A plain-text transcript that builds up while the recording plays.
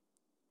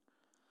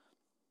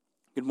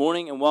Good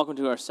morning and welcome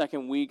to our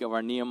second week of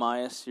our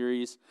Nehemiah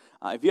series.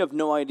 If you have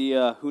no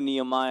idea who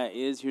Nehemiah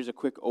is, here's a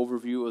quick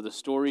overview of the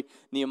story.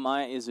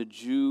 Nehemiah is a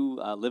Jew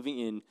living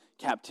in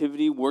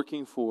captivity,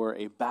 working for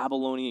a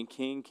Babylonian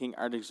king, King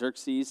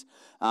Artaxerxes.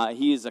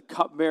 He is a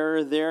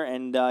cupbearer there,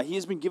 and he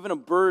has been given a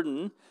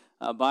burden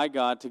by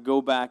God to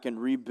go back and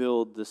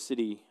rebuild the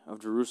city of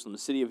Jerusalem, the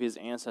city of his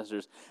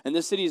ancestors. And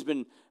this city has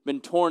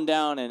been torn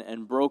down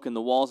and broken.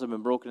 The walls have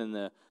been broken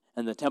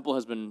and the temple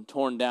has been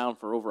torn down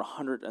for over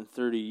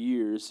 130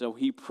 years. So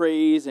he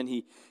prays and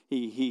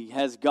he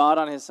has God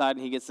on his side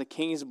and he gets the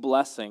king's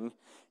blessing.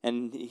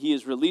 And he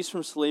is released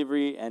from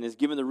slavery and is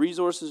given the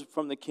resources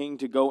from the king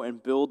to go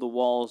and build the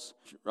walls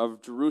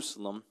of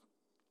Jerusalem.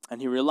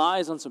 And he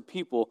relies on some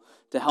people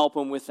to help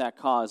him with that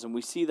cause. And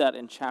we see that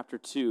in chapter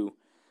 2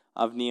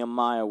 of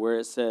Nehemiah, where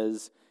it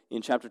says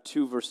in chapter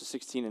 2, verses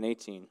 16 and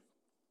 18,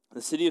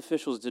 "The city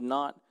officials did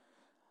not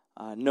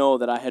know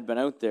that I had been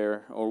out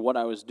there or what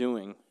I was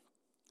doing,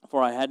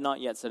 for I had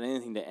not yet said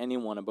anything to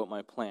anyone about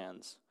my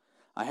plans.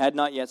 I had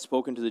not yet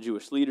spoken to the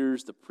Jewish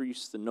leaders, the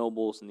priests, the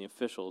nobles, and the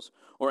officials,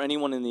 or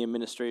anyone in the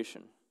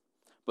administration.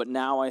 But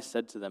now I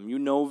said to them, 'You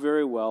know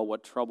very well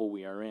what trouble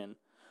we are in.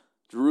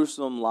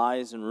 Jerusalem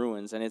lies in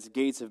ruins, and its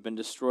gates have been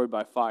destroyed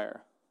by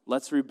fire.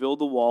 Let's rebuild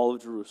the wall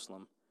of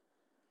Jerusalem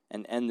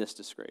and end this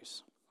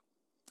disgrace.'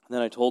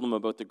 Then I told them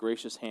about the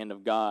gracious hand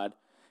of God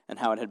and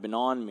how it had been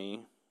on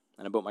me,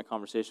 and about my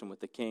conversation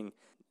with the king.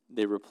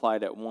 They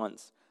replied at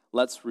once,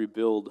 'Let's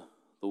rebuild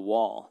the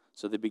wall.'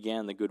 So they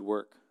began the good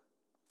work."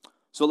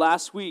 So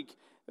last week,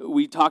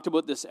 we talked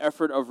about this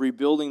effort of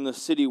rebuilding the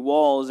city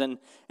walls, and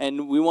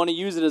we want to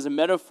use it as a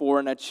metaphor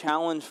and a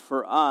challenge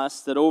for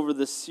us that over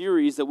the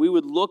series that we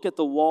would look at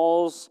the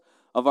walls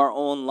of our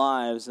own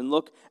lives and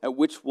look at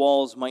which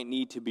walls might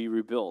need to be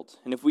rebuilt.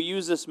 And if we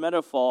use this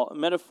metaphor,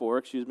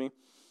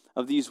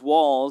 of these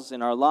walls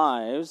in our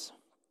lives,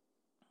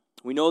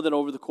 we know that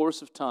over the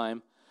course of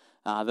time,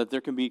 that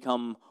there can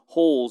become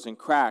holes and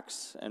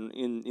cracks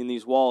in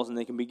these walls, and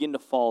they can begin to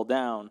fall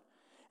down.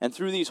 And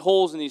through these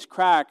holes and these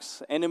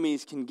cracks,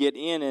 enemies can get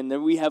in, and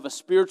then we have a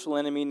spiritual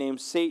enemy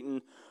named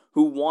Satan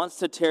who wants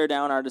to tear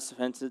down our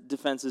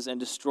defenses and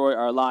destroy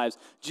our lives.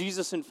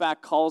 Jesus, in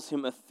fact, calls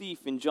him a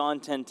thief in John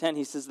 10:10.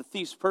 He says the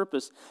thief's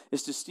purpose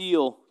is to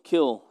steal,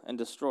 kill, and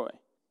destroy.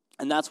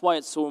 And that's why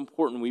it's so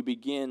important we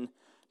begin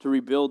to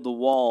rebuild the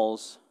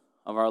walls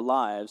of our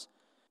lives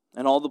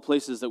and all the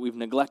places that we've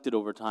neglected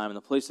over time and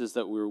the places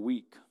that we're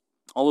weak.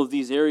 All of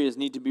these areas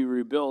need to be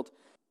rebuilt.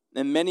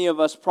 And many of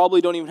us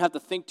probably don't even have to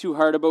think too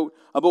hard about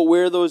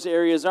where those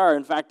areas are.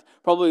 In fact,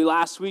 probably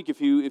last week,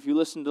 if you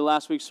listened to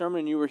last week's sermon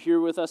and you were here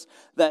with us,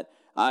 that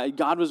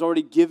God was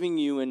already giving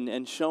you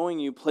and showing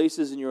you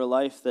places in your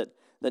life that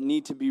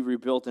need to be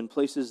rebuilt and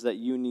places that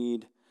you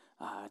need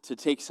to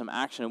take some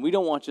action. And we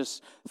don't want to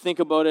just think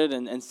about it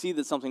and see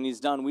that something needs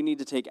done. We need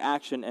to take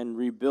action and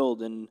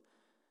rebuild and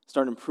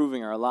start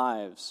improving our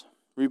lives.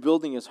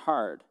 Rebuilding is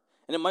hard,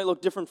 and it might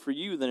look different for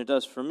you than it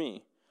does for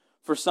me.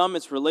 For some,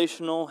 it's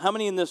relational. How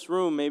many in this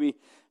room maybe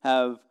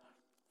have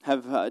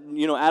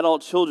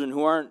adult children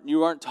who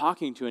you aren't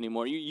talking to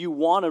anymore? You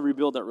want to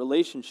rebuild that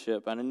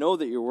relationship, and I know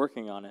that you're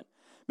working on it.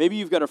 Maybe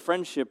you've got a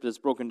friendship that's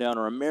broken down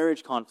or a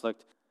marriage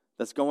conflict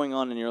that's going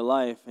on in your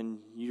life,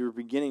 and you're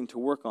beginning to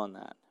work on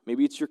that.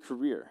 Maybe it's your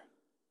career.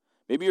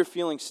 Maybe you're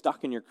feeling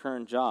stuck in your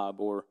current job,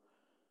 or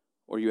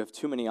you have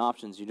too many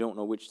options, you don't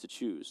know which to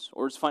choose.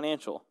 Or it's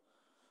financial.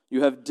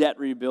 You have debt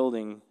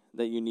rebuilding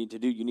that you need to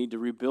do. You need to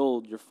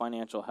rebuild your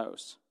financial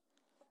house.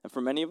 And for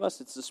many of us,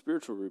 it's the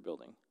spiritual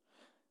rebuilding.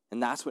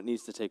 And that's what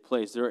needs to take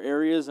place. There are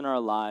areas in our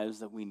lives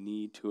that we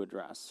need to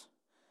address.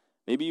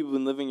 Maybe you've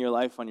been living your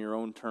life on your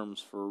own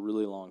terms for a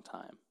really long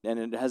time, and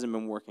it hasn't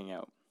been working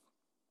out.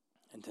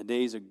 And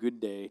today's a good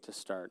day to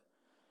start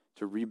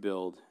to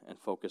rebuild and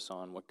focus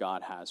on what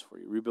God has for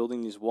you.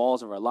 Rebuilding these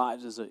walls of our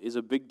lives is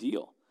a big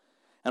deal.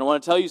 And I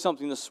want to tell you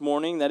something this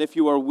morning, that if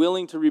you are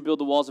willing to rebuild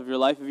the walls of your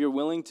life, if you're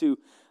willing to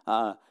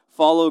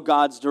follow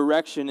God's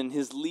direction and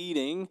His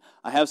leading,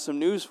 I have some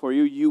news for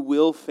you. You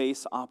will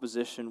face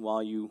opposition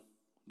while you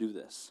do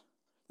this.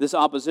 This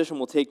opposition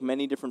will take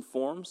many different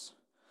forms.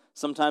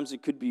 Sometimes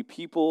it could be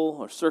people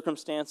or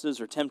circumstances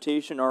or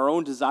temptation. Our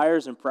own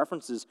desires and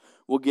preferences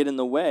will get in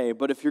the way.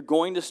 But if you're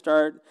going to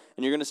start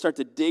and you're going to start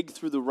to dig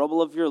through the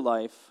rubble of your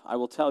life, I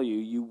will tell you,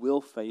 you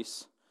will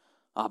face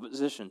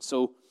opposition.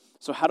 So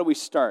how do we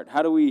start?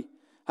 How do we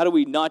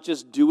not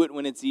just do it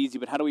when it's easy,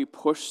 but how do we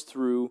push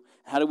through?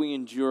 How do we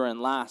endure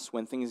and last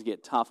when things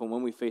get tough and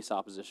when we face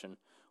opposition?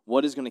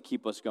 What is going to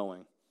keep us going?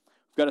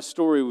 We've got a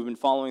story we've been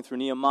following through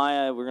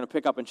Nehemiah. We're going to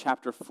pick up in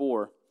chapter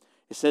 4.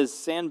 It says,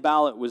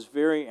 Sanballat was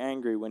very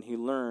angry when he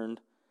learned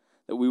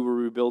that we were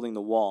rebuilding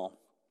the wall.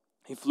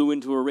 He flew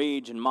into a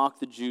rage and mocked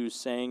the Jews,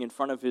 saying in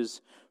front of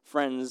his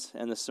friends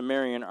and the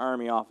Samaritan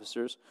army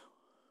officers,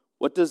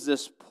 "What does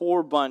this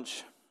poor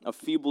bunch of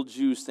feeble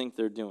Jews think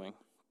they're doing?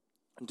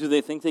 Do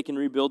they think they can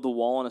rebuild the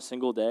wall in a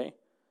single day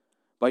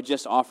by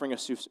just offering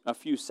a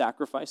few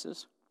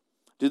sacrifices?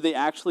 Do they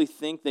actually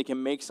think they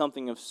can make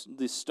something of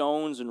the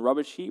stones and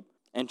rubbish heap,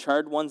 and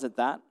charred ones at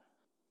that?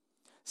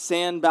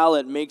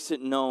 Sanballat makes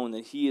it known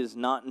that he is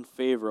not in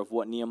favor of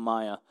what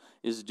Nehemiah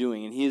is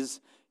doing. And his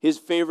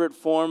favorite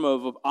form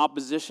of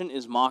opposition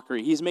is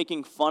mockery. He's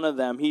making fun of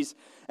them. He's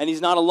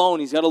not alone.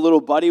 He's got a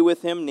little buddy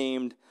with him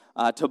named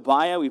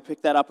Tobiah. We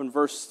pick that up in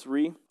verse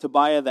 3.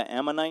 Tobiah the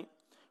Ammonite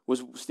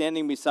was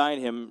standing beside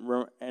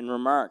him and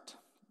remarked,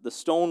 the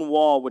stone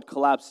wall would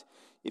collapse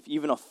if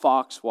even a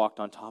fox walked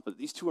on top of it.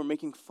 These two are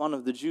making fun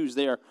of the Jews.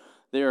 They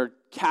are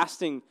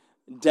casting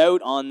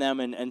doubt on them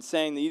and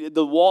saying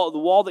the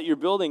wall that you're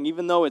building,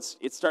 even though it's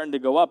starting to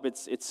go up,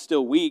 it's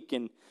still weak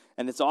and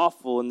it's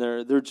awful, and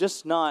they're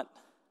just not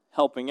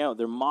helping out.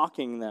 They're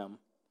mocking them.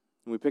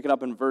 And we pick it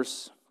up in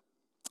verse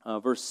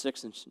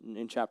 6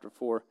 in chapter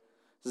 4. It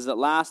says, at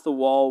last the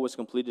wall was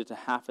completed to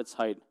half its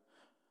height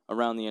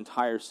around the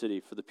entire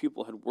city, for the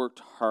people had worked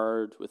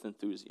hard with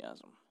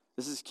enthusiasm.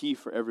 This is key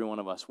for every one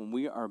of us. When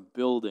we are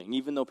building,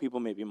 even though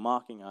people may be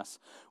mocking us,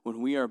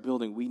 when we are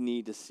building, we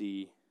need to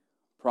see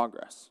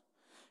progress.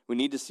 We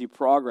need to see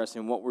progress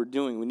in what we're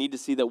doing. We need to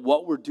see that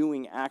what we're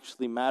doing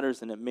actually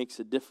matters and it makes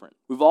a difference.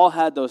 We've all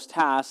had those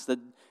tasks that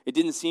it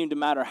didn't seem to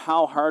matter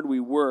how hard we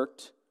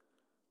worked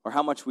or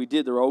how much we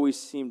did. There always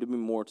seemed to be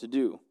more to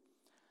do.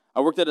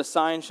 I worked at a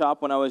sign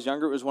shop when I was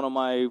younger. It was one of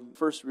my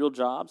first real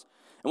jobs.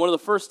 And one of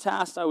the first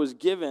tasks I was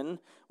given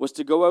was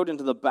to go out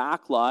into the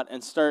back lot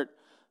and start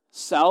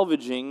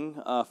salvaging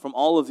from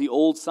all of the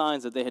old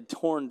signs that they had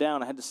torn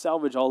down. I had to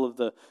salvage all of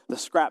the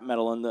scrap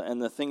metal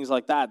and the things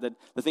like that,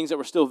 the things that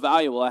were still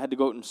valuable. I had to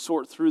go out and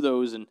sort through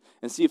those and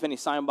see if any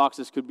sign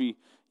boxes could be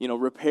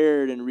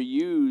repaired and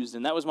reused.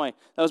 And that was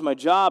my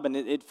job. And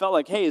it felt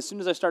like, hey, as soon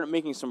as I started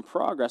making some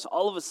progress,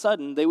 all of a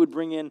sudden they would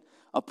bring in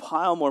a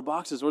pile more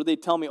boxes, or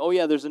they'd tell me, oh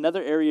yeah, there's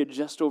another area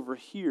just over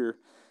here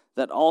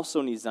that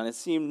also needs done. It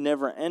seemed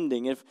never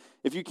ending.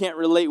 If you can't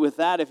relate with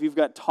that, if you've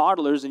got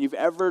toddlers and you've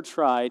ever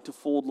tried to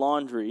fold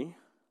laundry,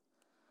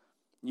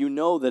 you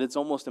know that it's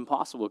almost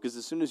impossible, because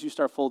as soon as you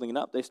start folding it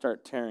up, they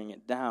start tearing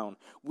it down.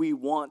 We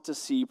want to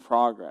see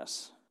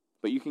progress.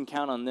 But you can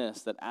count on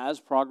this, that as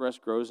progress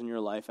grows in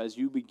your life, as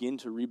you begin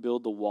to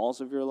rebuild the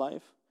walls of your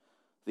life,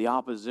 the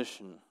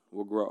opposition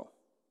will grow.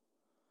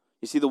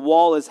 You see, the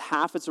wall is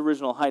half its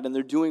original height, and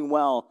they're doing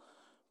well,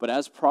 but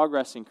as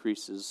progress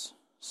increases,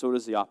 so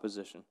does the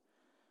opposition.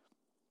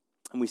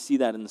 And we see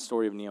that in the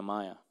story of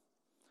Nehemiah.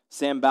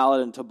 Sanballat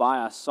and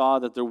Tobiah saw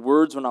that their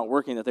words were not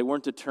working, that they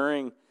weren't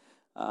deterring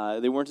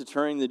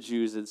the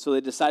Jews, and so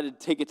they decided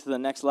to take it to the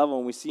next level.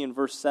 And we see in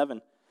verse 7,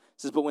 it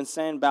says, but when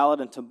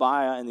Sanballat and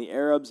Tobiah and the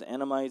Arabs,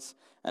 Ammonites,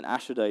 and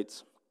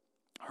Ashdodites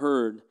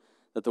heard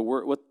that the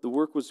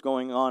work was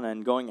going on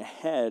and going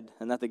ahead,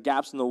 and that the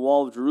gaps in the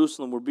wall of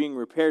Jerusalem were being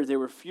repaired, they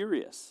were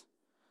furious.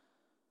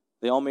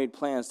 They all made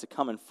plans to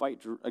come and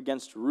fight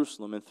against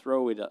Jerusalem and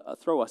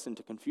throw us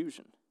into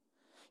confusion.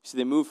 You see,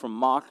 they moved from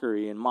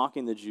mockery and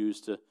mocking the Jews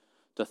to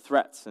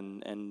threats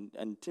and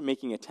to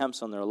making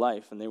attempts on their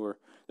life. And they were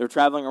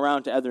traveling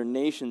around to other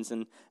nations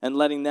and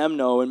letting them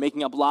know and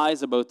making up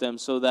lies about them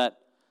so that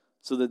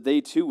they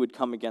too would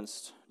come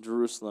against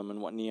Jerusalem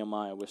and what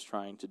Nehemiah was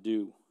trying to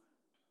do.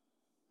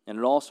 And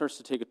it all starts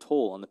to take a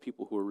toll on the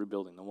people who are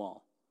rebuilding the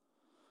wall.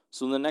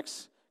 So in the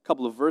next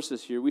couple of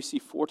verses here, we see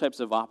 4 types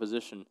of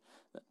opposition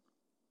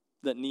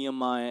that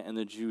Nehemiah and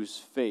the Jews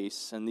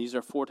face. And these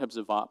are 4 types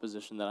of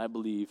opposition that I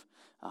believe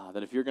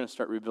that if you're going to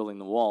start rebuilding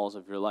the walls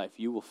of your life,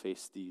 you will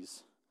face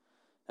these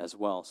as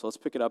well. So let's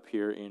pick it up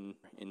here in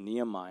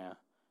Nehemiah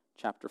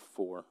chapter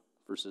 4,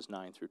 verses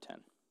 9 through 10.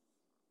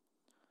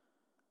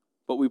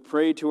 But we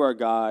prayed to our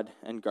God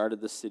and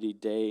guarded the city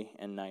day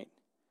and night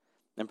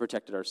and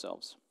protected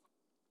ourselves.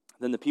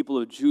 Then the people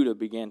of Judah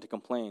began to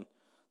complain.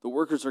 The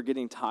workers are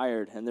getting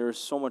tired, and there is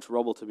so much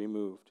rubble to be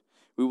moved.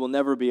 We will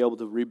never be able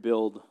to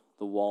rebuild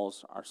the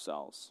walls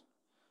ourselves.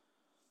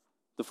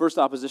 The first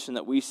opposition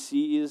that we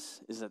see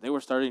is that they were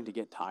starting to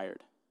get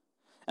tired.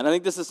 And I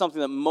think this is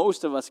something that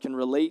most of us can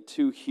relate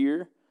to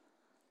here.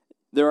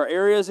 There are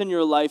areas in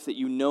your life that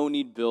you know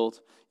need built.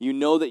 You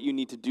know that you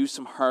need to do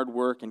some hard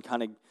work and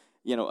kind of,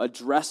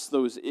 address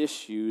those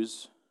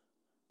issues,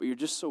 but you're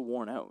just so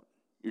worn out.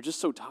 You're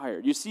just so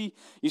tired. You see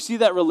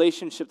that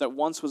relationship that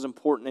once was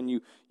important, and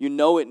you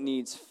know it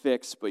needs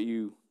fixed, but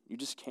you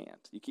just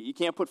can't. You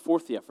can't put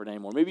forth the effort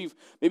anymore. Maybe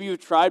you've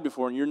tried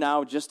before, and you're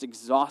now just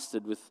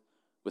exhausted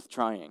with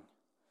trying.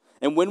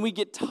 And when we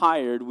get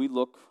tired, we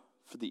look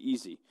for the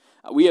easy.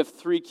 We have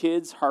 3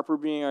 kids, Harper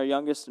being our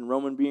youngest and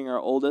Roman being our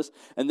oldest,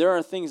 and there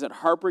are things that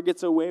Harper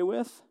gets away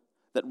with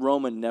that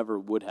Roman never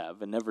would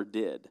have and never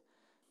did.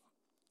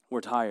 We're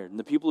tired. And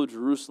the people of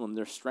Jerusalem,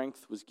 their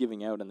strength was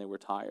giving out, and they were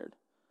tired.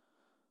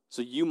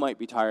 So you might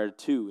be tired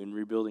too in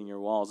rebuilding your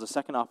walls. The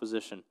second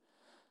opposition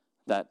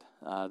that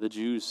the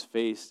Jews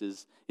faced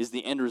is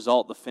the end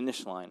result, the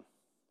finish line.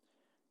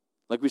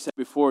 Like we said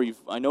before,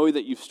 I know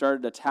that you've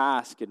started a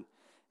task,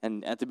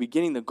 and at the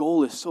beginning the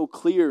goal is so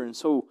clear and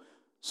so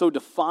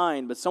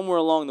defined, but somewhere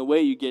along the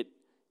way you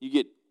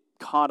get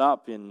caught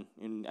up in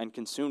and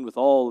consumed with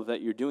all of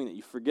that you're doing that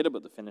you forget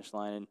about the finish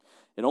line, and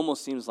it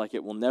almost seems like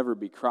it will never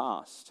be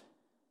crossed.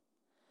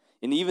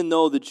 And even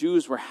though the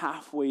Jews were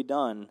halfway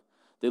done,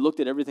 They looked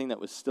at everything that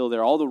was still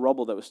there, all the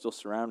rubble that was still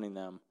surrounding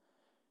them,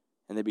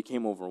 and they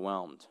became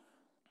overwhelmed.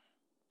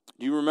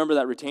 Do you remember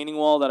that retaining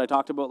wall that I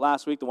talked about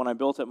last week, the one I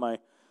built at my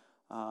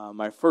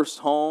first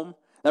home?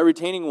 That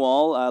retaining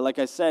wall, like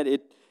I said,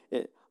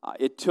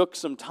 it took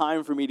some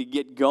time for me to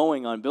get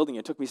going on building it.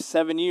 It took me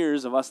 7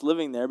 years of us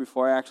living there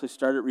before I actually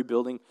started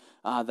rebuilding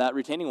that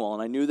retaining wall,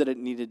 and I knew that it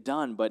needed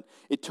done, but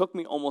it took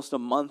me almost a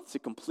month to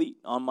complete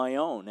on my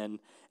own.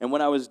 And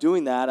when I was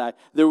doing that,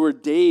 there were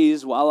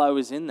days while I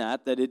was in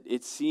that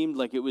it seemed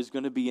like it was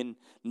going to be a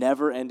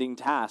never-ending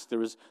task. There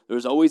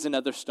was always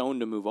another stone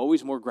to move,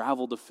 always more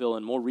gravel to fill,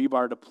 and more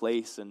rebar to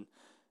place, and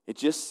it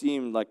just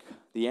seemed like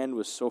the end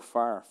was so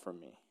far from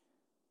me.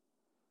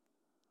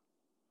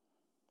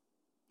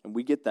 And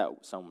we get that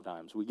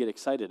sometimes. We get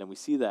excited, and we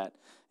see that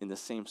in the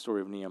same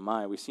story of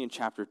Nehemiah. We see in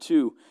chapter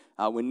 2,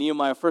 when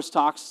Nehemiah first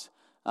talks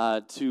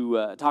to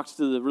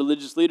the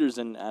religious leaders,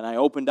 and I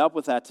opened up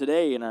with that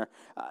today. And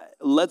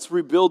let's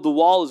rebuild the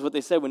wall is what they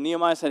said. When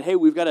Nehemiah said, "Hey,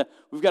 we've got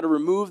to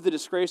remove the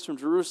disgrace from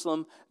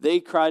Jerusalem," they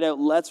cried out,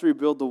 "Let's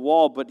rebuild the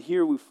wall." But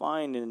here we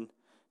find in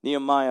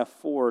Nehemiah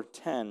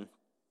 4:10,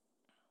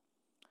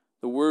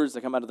 the words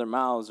that come out of their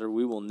mouths are,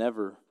 "We will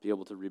never be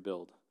able to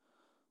rebuild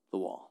the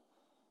wall."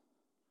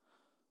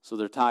 So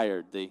they're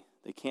tired. They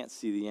can't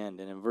see the end.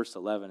 And in verse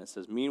 11 it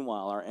says,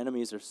 "Meanwhile, our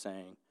enemies are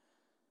saying,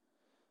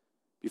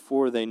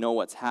 before they know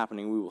what's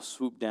happening, we will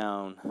swoop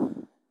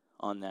down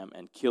on them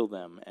and kill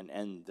them and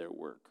end their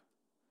work."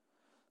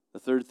 The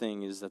third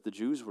thing is that the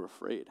Jews were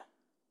afraid.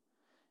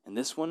 And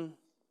this one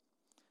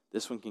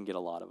can get a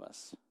lot of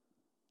us.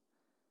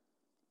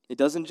 It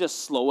doesn't just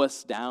slow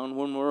us down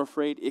when we're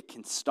afraid. It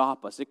can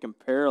stop us. It can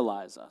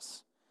paralyze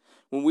us.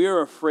 When we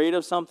are afraid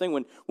of something,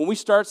 when we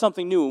start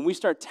something new, when we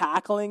start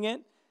tackling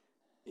it,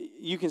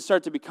 you can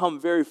start to become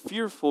very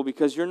fearful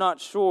because you're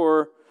not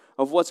sure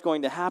of what's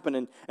going to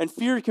happen. And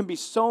fear can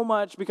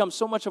become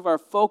so much of our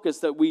focus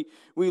that we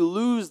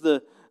lose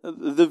the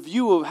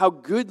view of how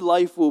good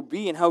life will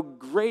be and how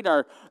great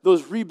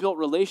those rebuilt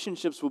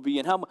relationships will be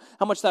and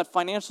how much that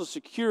financial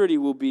security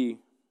will be,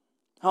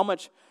 how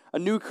much a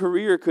new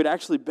career could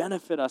actually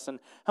benefit us, and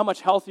how much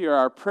healthier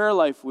our prayer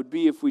life would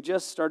be if we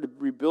just started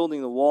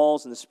rebuilding the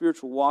walls and the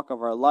spiritual walk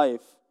of our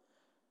life,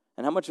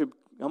 and how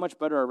much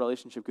better our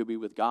relationship could be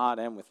with God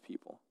and with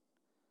people.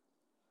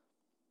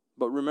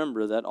 But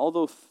remember that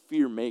although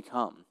fear may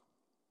come,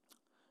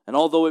 and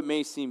although it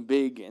may seem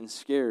big and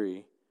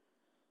scary,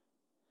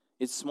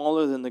 it's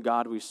smaller than the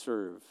God we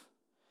serve.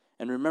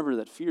 And remember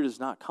that fear does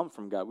not come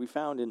from God. We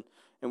found and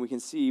we can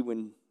see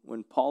when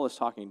Paul is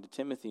talking to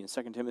Timothy in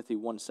 2 Timothy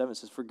 1:7, it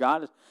says, "For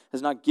God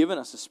has not given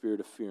us a spirit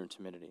of fear and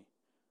timidity,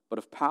 but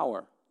of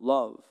power,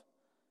 love,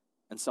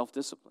 and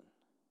self-discipline."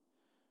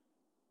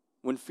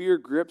 When fear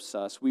grips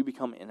us, we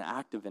become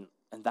inactive, and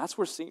that's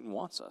where Satan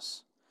wants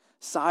us.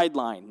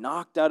 Sidelined,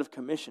 knocked out of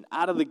commission,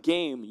 out of the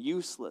game,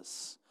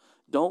 useless.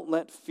 Don't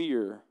let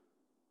fear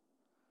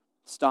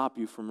stop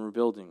you from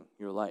rebuilding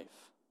your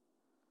life.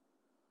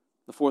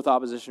 The fourth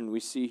opposition we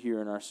see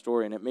here in our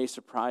story, and it may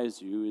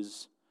surprise you,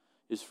 is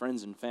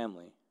friends and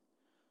family.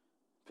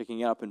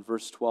 Picking up in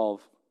verse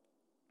 12,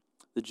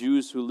 "The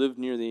Jews who lived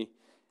near the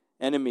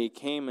enemy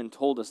came and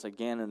told us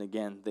again and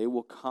again, they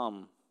will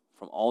come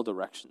from all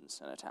directions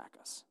and attack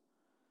us."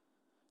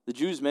 The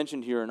Jews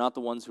mentioned here are not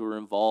the ones who are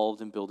involved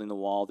in building the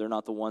wall. They're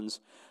not the ones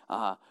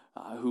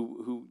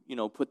who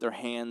put their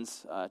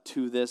hands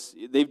to this.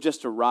 They've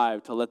just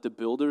arrived to let the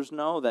builders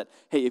know that,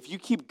 hey, if you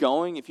keep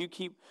going, if you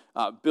keep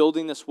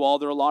building this wall,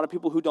 there are a lot of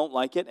people who don't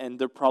like it, and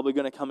they're probably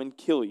going to come and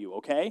kill you,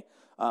 okay?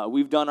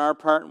 We've done our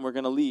part, and we're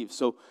going to leave.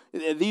 So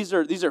these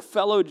are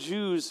fellow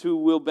Jews who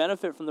will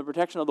benefit from the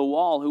protection of the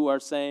wall, who are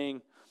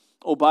saying,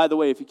 oh, by the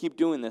way, if you keep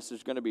doing this,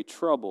 there's going to be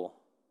trouble.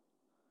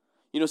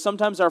 You know,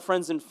 sometimes our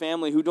friends and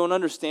family who don't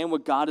understand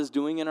what God is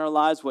doing in our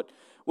lives, what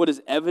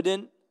is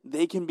evident,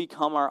 they can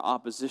become our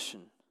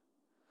opposition.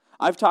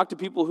 I've talked to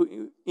people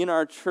who in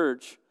our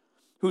church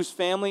whose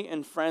family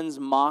and friends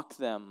mock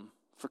them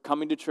for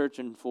coming to church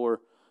and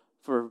for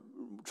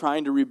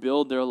trying to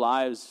rebuild their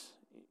lives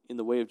in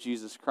the way of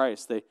Jesus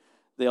Christ.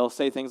 They'll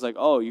say things like,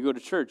 "Oh, you go to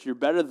church, you're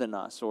better than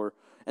us,"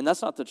 and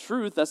that's not the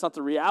truth, that's not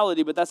the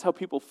reality, but that's how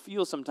people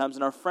feel sometimes.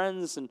 And our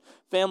friends and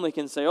family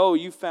can say, "Oh,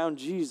 you found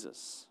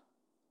Jesus."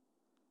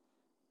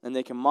 And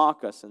they can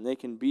mock us, and they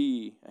can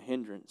be a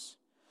hindrance.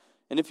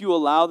 And if you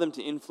allow them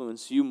to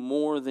influence you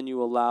more than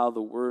you allow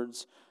the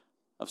words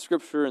of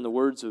Scripture and the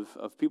words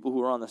of people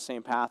who are on the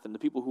same path and the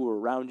people who are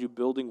around you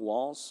building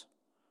walls,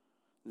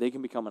 they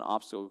can become an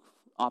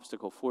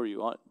obstacle for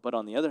you. But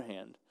on the other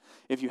hand,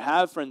 if you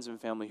have friends and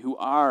family who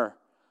are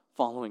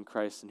following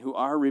Christ and who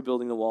are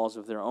rebuilding the walls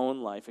of their own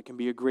life, it can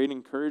be a great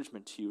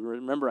encouragement to you.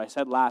 Remember, I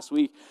said last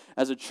week,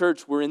 as a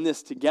church, we're in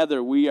this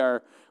together. We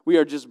are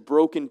just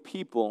broken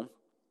people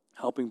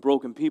helping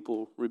broken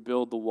people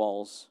rebuild the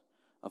walls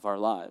of our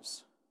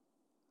lives.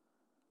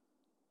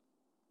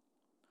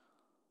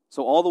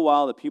 So all the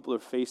while that people are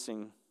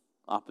facing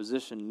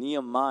opposition,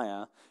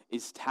 Nehemiah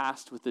is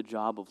tasked with the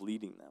job of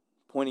leading them,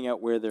 pointing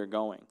out where they're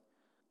going.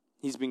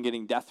 He's been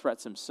getting death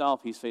threats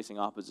himself. He's facing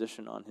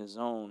opposition on his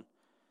own.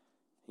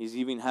 He's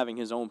even having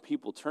his own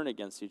people turn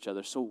against each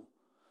other. So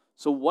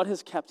what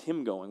has kept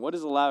him going? What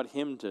has allowed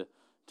him to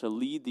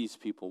lead these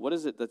people? What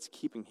is it that's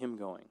keeping him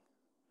going?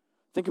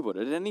 Think about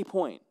it. At any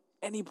point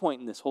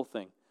in this whole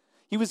thing,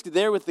 he was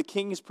there with the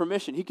king's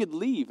permission. He could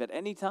leave at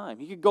any time.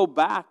 He could go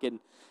back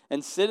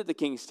and sit at the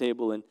king's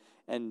table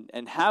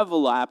and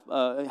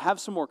have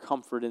some more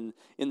comfort in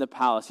the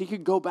palace. He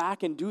could go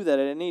back and do that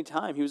at any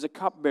time. He was a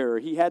cupbearer.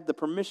 He had the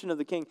permission of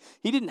the king.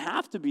 He didn't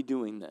have to be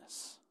doing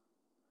this.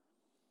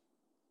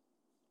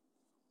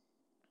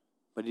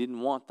 But he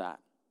didn't want that.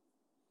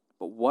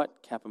 But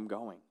what kept him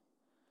going?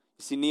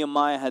 You see,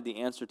 Nehemiah had the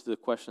answer to the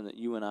question that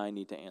you and I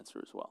need to answer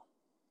as well.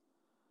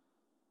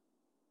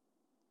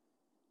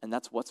 And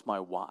that's, what's my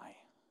why?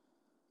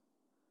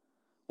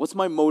 What's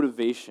my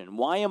motivation?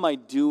 Why am I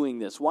doing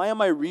this? Why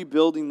am I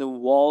rebuilding the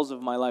walls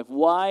of my life?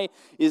 Why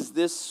is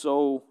this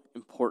so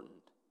important?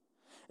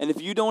 And if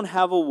you don't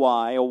have a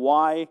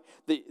why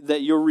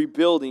that you're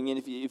rebuilding,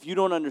 and if you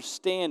don't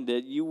understand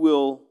it, you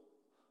will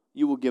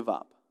give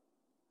up.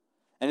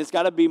 And it's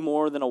got to be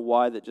more than a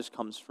why that just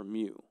comes from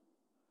you.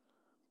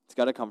 It's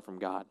got to come from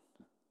God.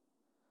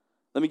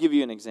 Let me give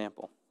you an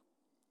example.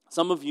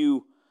 Some of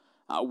you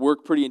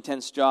work pretty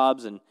intense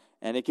jobs, and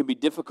it can be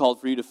difficult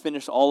for you to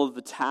finish all of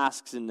the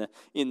tasks in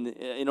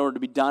order to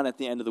be done at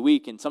the end of the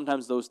week. And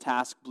sometimes those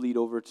tasks bleed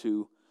over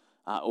to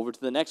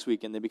the next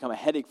week, and they become a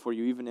headache for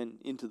you even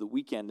into the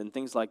weekend and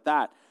things like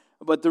that.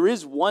 But there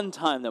is one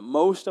time that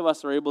most of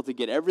us are able to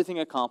get everything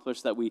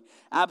accomplished that we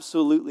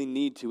absolutely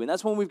need to, and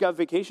that's when we've got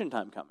vacation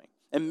time coming.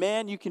 And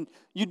man,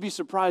 you'd be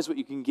surprised what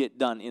you can get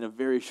done in a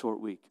very short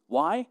week.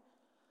 Why?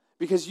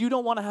 Because you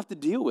don't want to have to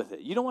deal with it.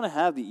 You don't want to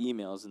have the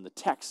emails and the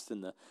texts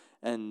and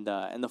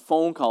the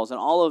phone calls and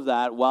all of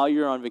that while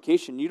you're on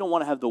vacation. You don't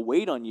want to have the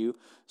weight on you.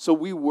 So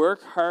we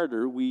work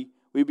harder. We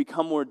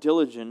become more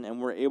diligent,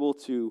 and we're able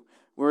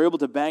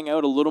to bang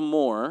out a little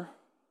more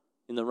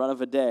in the run of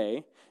a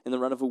day, in the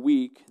run of a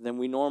week, than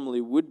we normally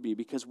would be,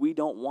 because we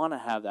don't want to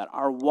have that.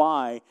 Our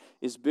why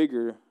is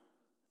bigger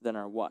than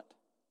our what.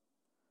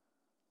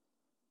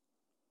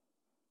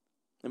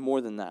 And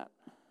more than that,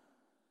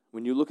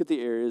 when you look at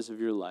the areas of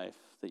your life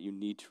that you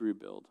need to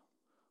rebuild,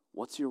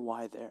 what's your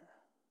why there?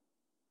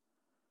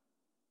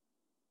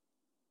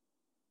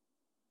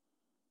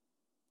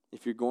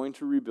 If you're going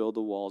to rebuild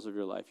the walls of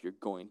your life, you're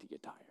going to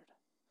get tired.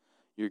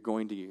 You're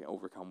going to get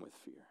overcome with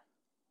fear.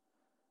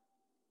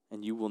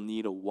 And you will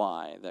need a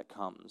why that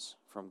comes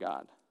from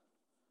God.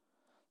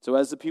 So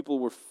as the people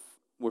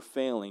were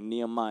failing,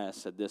 Nehemiah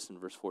said this in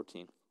verse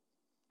 14.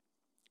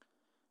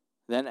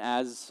 Then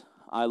as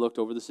I looked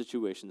over the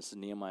situation, this is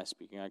Nehemiah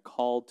speaking, I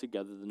called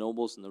together the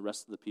nobles and the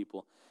rest of the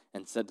people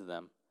and said to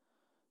them,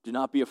 do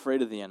not be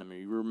afraid of the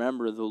enemy.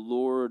 Remember the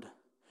Lord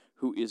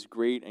who is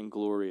great and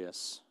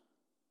glorious,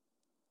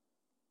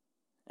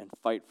 and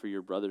fight for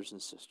your brothers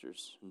and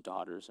sisters and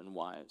daughters and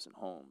wives and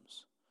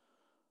homes.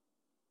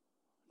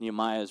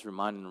 Nehemiah is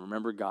reminding them,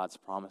 remember God's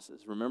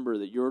promises. Remember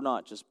that you're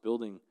not just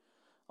building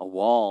a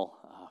wall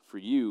for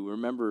you.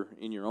 Remember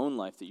in your own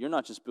life that you're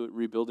not just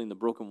rebuilding the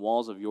broken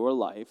walls of your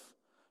life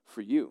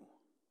for you.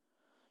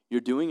 You're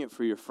doing it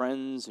for your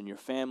friends and your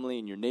family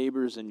and your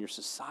neighbors and your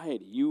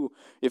society.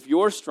 If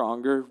you're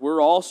stronger,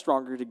 we're all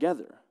stronger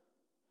together.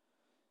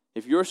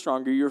 If you're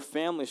stronger, your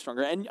family's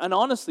stronger. And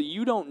honestly,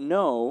 you don't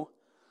know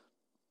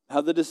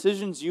how the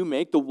decisions you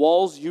make, the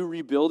walls you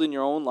rebuild in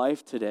your own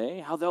life today,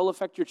 how they'll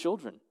affect your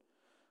children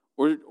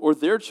or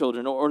their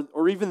children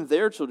or even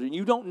their children.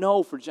 You don't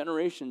know for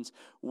generations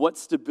what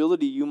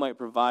stability you might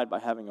provide by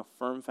having a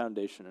firm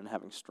foundation and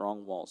having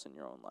strong walls in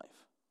your own life.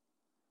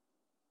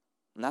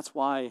 And that's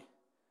why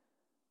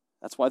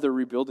they're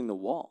rebuilding the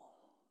wall.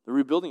 They're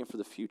rebuilding it for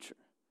the future.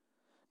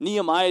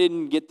 Nehemiah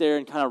didn't get there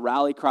and kind of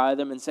rally cry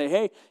them and say,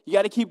 hey, you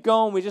got to keep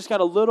going. We just got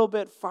a little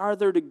bit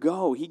farther to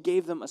go. He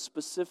gave them a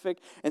specific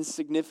and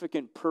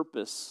significant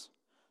purpose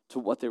to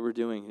what they were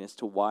doing and as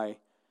to why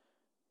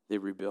they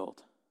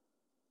rebuild.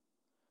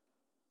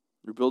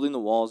 Rebuilding the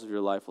walls of your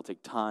life will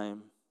take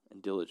time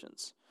and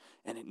diligence,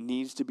 and it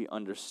needs to be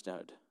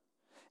understood,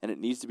 and it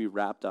needs to be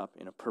wrapped up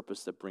in a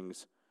purpose that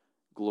brings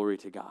glory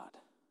to God,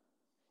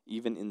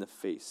 even in the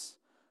face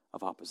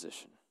of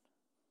opposition.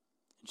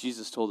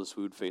 Jesus told us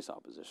we would face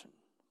opposition,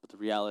 but the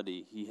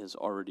reality, he has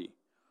already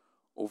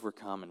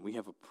overcome, and we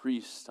have a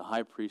priest, a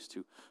high priest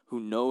who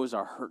knows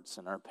our hurts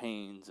and our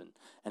pains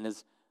and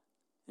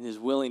is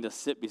willing to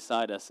sit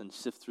beside us and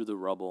sift through the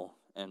rubble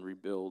and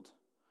rebuild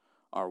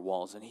our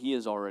walls. And he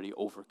has already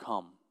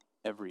overcome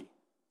every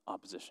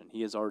opposition.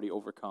 He has already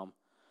overcome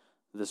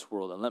this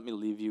world. And let me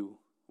leave you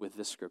with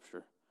this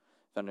scripture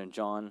found in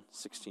John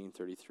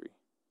 16:33.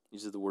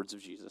 These are the words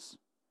of Jesus.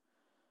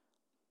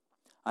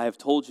 I have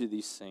told you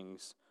these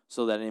things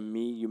so that in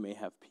me you may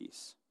have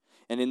peace.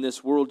 And in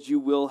this world you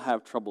will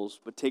have troubles,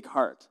 but take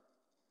heart.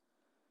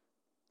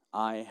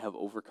 I have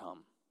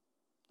overcome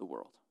the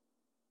world.